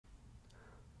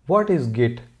What is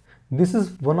Git? This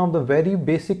is one of the very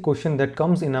basic questions that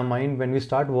comes in our mind when we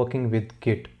start working with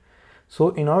Git.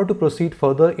 So in order to proceed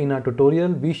further in our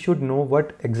tutorial, we should know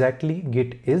what exactly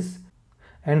Git is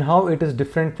and how it is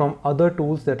different from other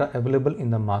tools that are available in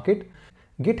the market.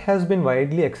 Git has been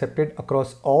widely accepted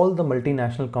across all the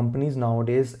multinational companies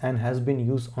nowadays and has been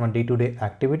used on day-to-day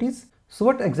activities. So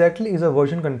what exactly is a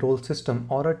version control system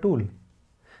or a tool?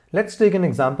 Let's take an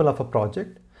example of a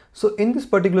project. So in this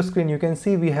particular screen, you can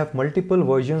see we have multiple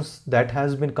versions that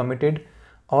has been committed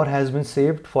or has been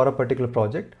saved for a particular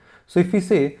project. So if we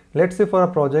say, let's say for a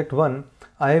project 1,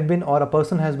 I have been or a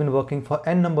person has been working for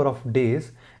n number of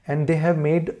days and they have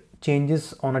made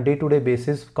changes on a day-to-day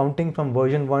basis counting from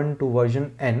version 1 to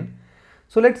version n.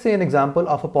 So let's say an example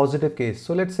of a positive case.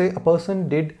 So let's say a person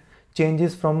did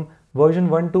changes from version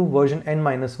 1 to version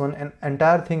n-1 and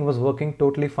entire thing was working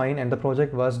totally fine and the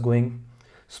project was going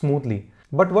smoothly.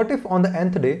 But what if on the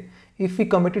nth day, if we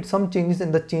committed some changes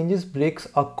and the changes breaks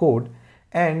our code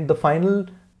and the final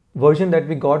version that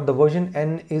we got, the version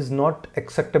n is not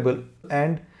acceptable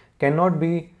and cannot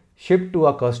be shipped to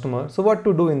our customer. So what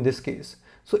to do in this case?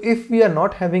 So if we are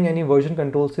not having any version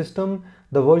control system,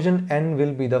 the version n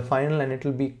will be the final and it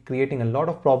will be creating a lot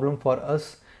of problem for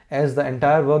us as the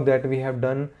entire work that we have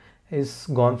done is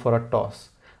gone for a toss.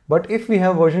 But if we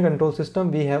have version control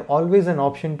system, we have always an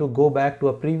option to go back to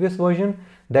a previous version,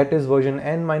 that is version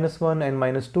n-1,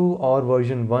 n-2 or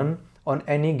version 1 on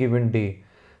any given day.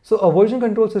 So a version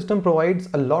control system provides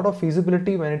a lot of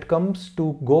feasibility when it comes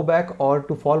to go back or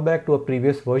to fall back to a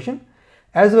previous version,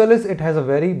 as well as it has a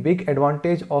very big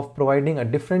advantage of providing a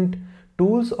different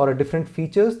tools or a different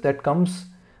features that comes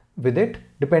with it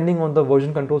depending on the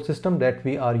version control system that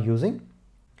we are using.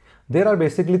 There are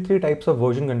basically three types of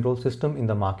version control system in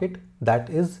the market, that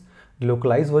is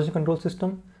localized version control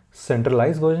system,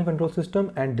 centralized version control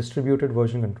system and distributed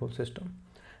version control system.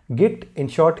 Git in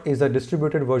short is a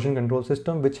distributed version control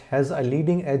system which has a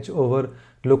leading edge over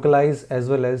localized as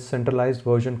well as centralized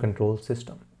version control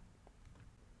system.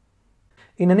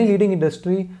 In any leading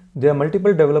industry, there are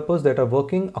multiple developers that are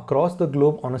working across the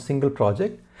globe on a single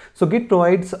project. So Git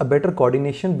provides a better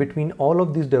coordination between all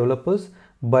of these developers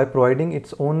by providing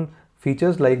its own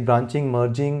features like branching,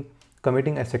 merging,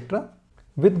 committing, etc.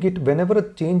 With Git, whenever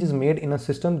a change is made in a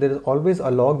system, there is always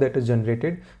a log that is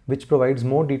generated which provides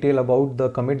more detail about the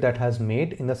commit that has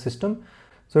made in the system.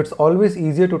 So it's always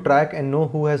easier to track and know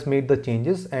who has made the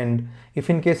changes, and if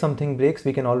in case something breaks,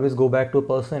 we can always go back to a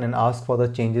person and ask for the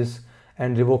changes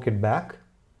and revoke it back.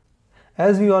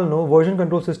 As we all know, version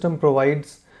control system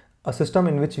provides a system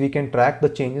in which we can track the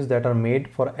changes that are made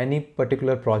for any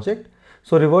particular project.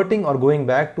 So reverting or going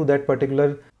back to that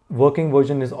particular working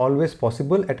version is always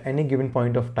possible at any given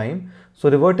point of time. So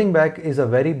reverting back is a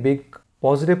very big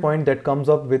positive point that comes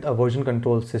up with a version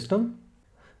control system.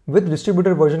 With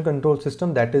distributed version control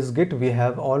system, that is Git, we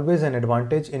have always an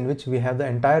advantage in which we have the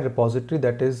entire repository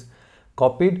that is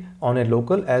copied on a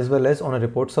local as well as on a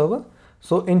report server.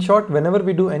 So in short, whenever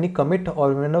we do any commit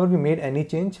or whenever we made any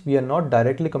change, we are not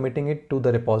directly committing it to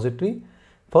the repository.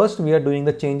 First, we are doing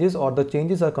the changes, or the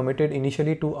changes are committed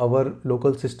initially to our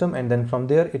local system, and then from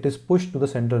there it is pushed to the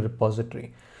central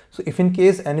repository. So if in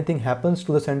case anything happens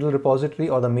to the central repository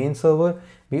or the main server,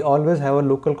 we always have a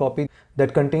local copy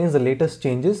that contains the latest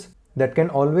changes that can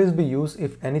always be used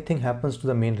if anything happens to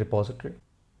the main repository.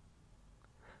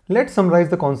 Let's summarize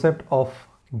the concept of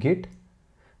Git.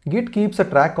 Git keeps a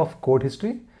track of code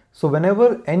history. So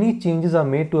whenever any changes are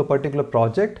made to a particular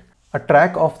project, a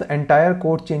track of the entire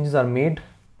code changes are made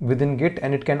within Git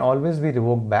and it can always be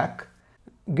revoked back.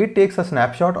 Git takes a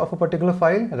snapshot of a particular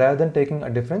file rather than taking a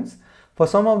difference. For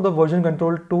some of the version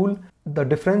control tool, the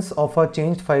difference of a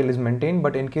changed file is maintained,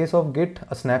 but in case of Git,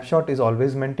 a snapshot is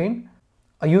always maintained.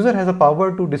 A user has a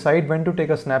power to decide when to take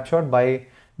a snapshot by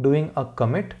doing a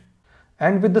commit.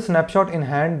 And with the snapshot in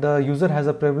hand, the user has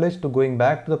a privilege to going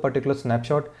back to the particular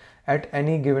snapshot at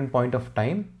any given point of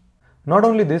time. Not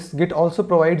only this, Git also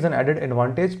provides an added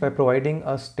advantage by providing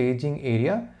a staging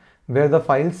area where the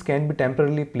files can be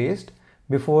temporarily placed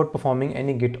before performing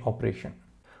any Git operation.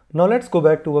 Now let's go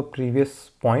back to a previous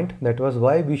point, that was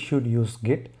why we should use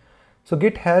Git. So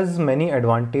Git has many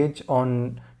advantages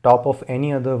on top of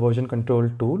any other version control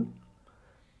tool.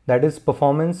 That is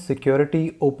performance,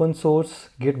 security, open source,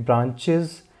 Git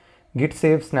branches, Git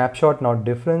save snapshot not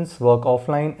difference, work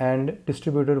offline, and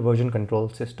distributed version control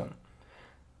system.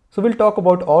 So we'll talk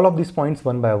about all of these points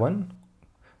one by one.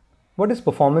 What is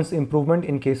performance improvement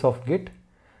in case of Git?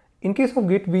 In case of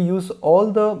Git, we use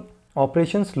all the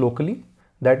operations locally.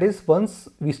 That is, once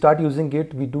we start using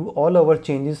Git, we do all our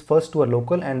changes first to a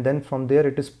local and then from there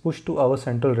it is pushed to our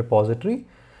central repository.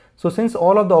 So since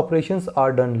all of the operations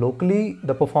are done locally,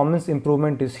 the performance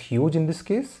improvement is huge in this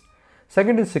case.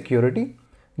 Second is security.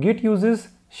 Git uses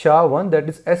SHA-1, that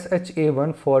is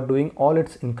SHA-1, for doing all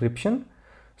its encryption.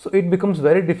 So it becomes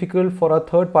very difficult for a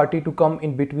third party to come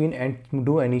in between and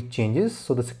do any changes.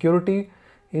 So the security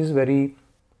is very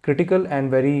critical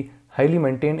and very highly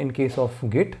maintained in case of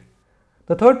Git.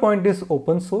 The third point is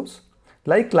open source.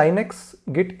 Like Linux,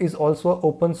 Git is also an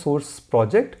open source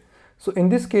project. So in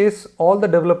this case, all the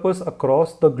developers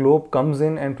across the globe comes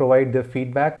in and provide their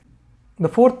feedback. The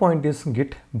fourth point is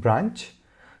Git branch.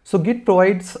 So Git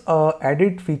provides an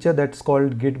added feature that's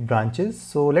called Git branches.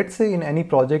 So let's say in any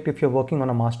project, if you're working on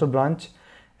a master branch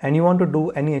and you want to do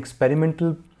any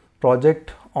experimental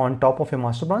project on top of your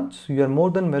master branch, you are more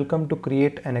than welcome to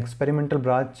create an experimental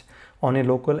branch on a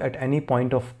local at any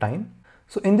point of time.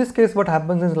 So in this case, what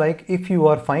happens is, like, if you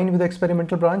are fine with the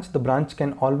experimental branch, the branch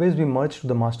can always be merged to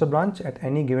the master branch at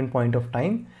any given point of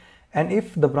time. And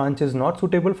if the branch is not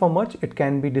suitable for merge, it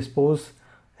can be disposed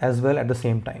as well at the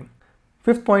same time.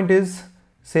 Fifth point is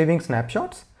saving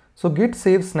snapshots. So Git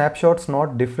saves snapshots,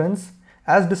 not difference.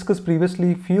 As discussed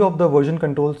previously, few of the version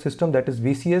control system, that is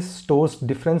VCS, stores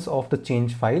difference of the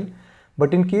change file.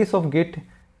 But in case of Git,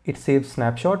 it saves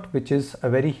snapshot, which is a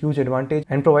very huge advantage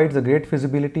and provides a great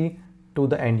visibility to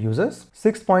the end users.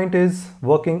 Sixth point is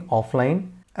working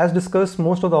offline. As discussed,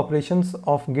 most of the operations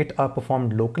of Git are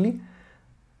performed locally.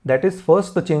 That is,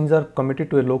 first the changes are committed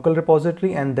to a local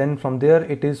repository and then from there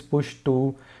it is pushed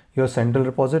to your central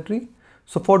repository.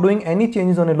 So for doing any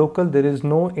changes on a local, there is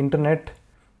no internet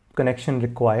connection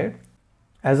required.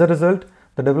 As a result,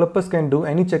 the developers can do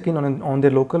any check-in on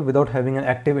their local without having an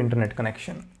active internet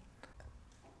connection.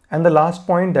 And the last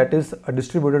point, that is a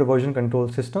distributed version control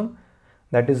system,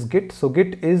 that is Git. So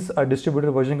Git is a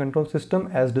distributed version control system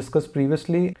as discussed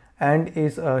previously and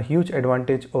is a huge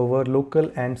advantage over local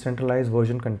and centralized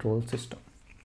version control system.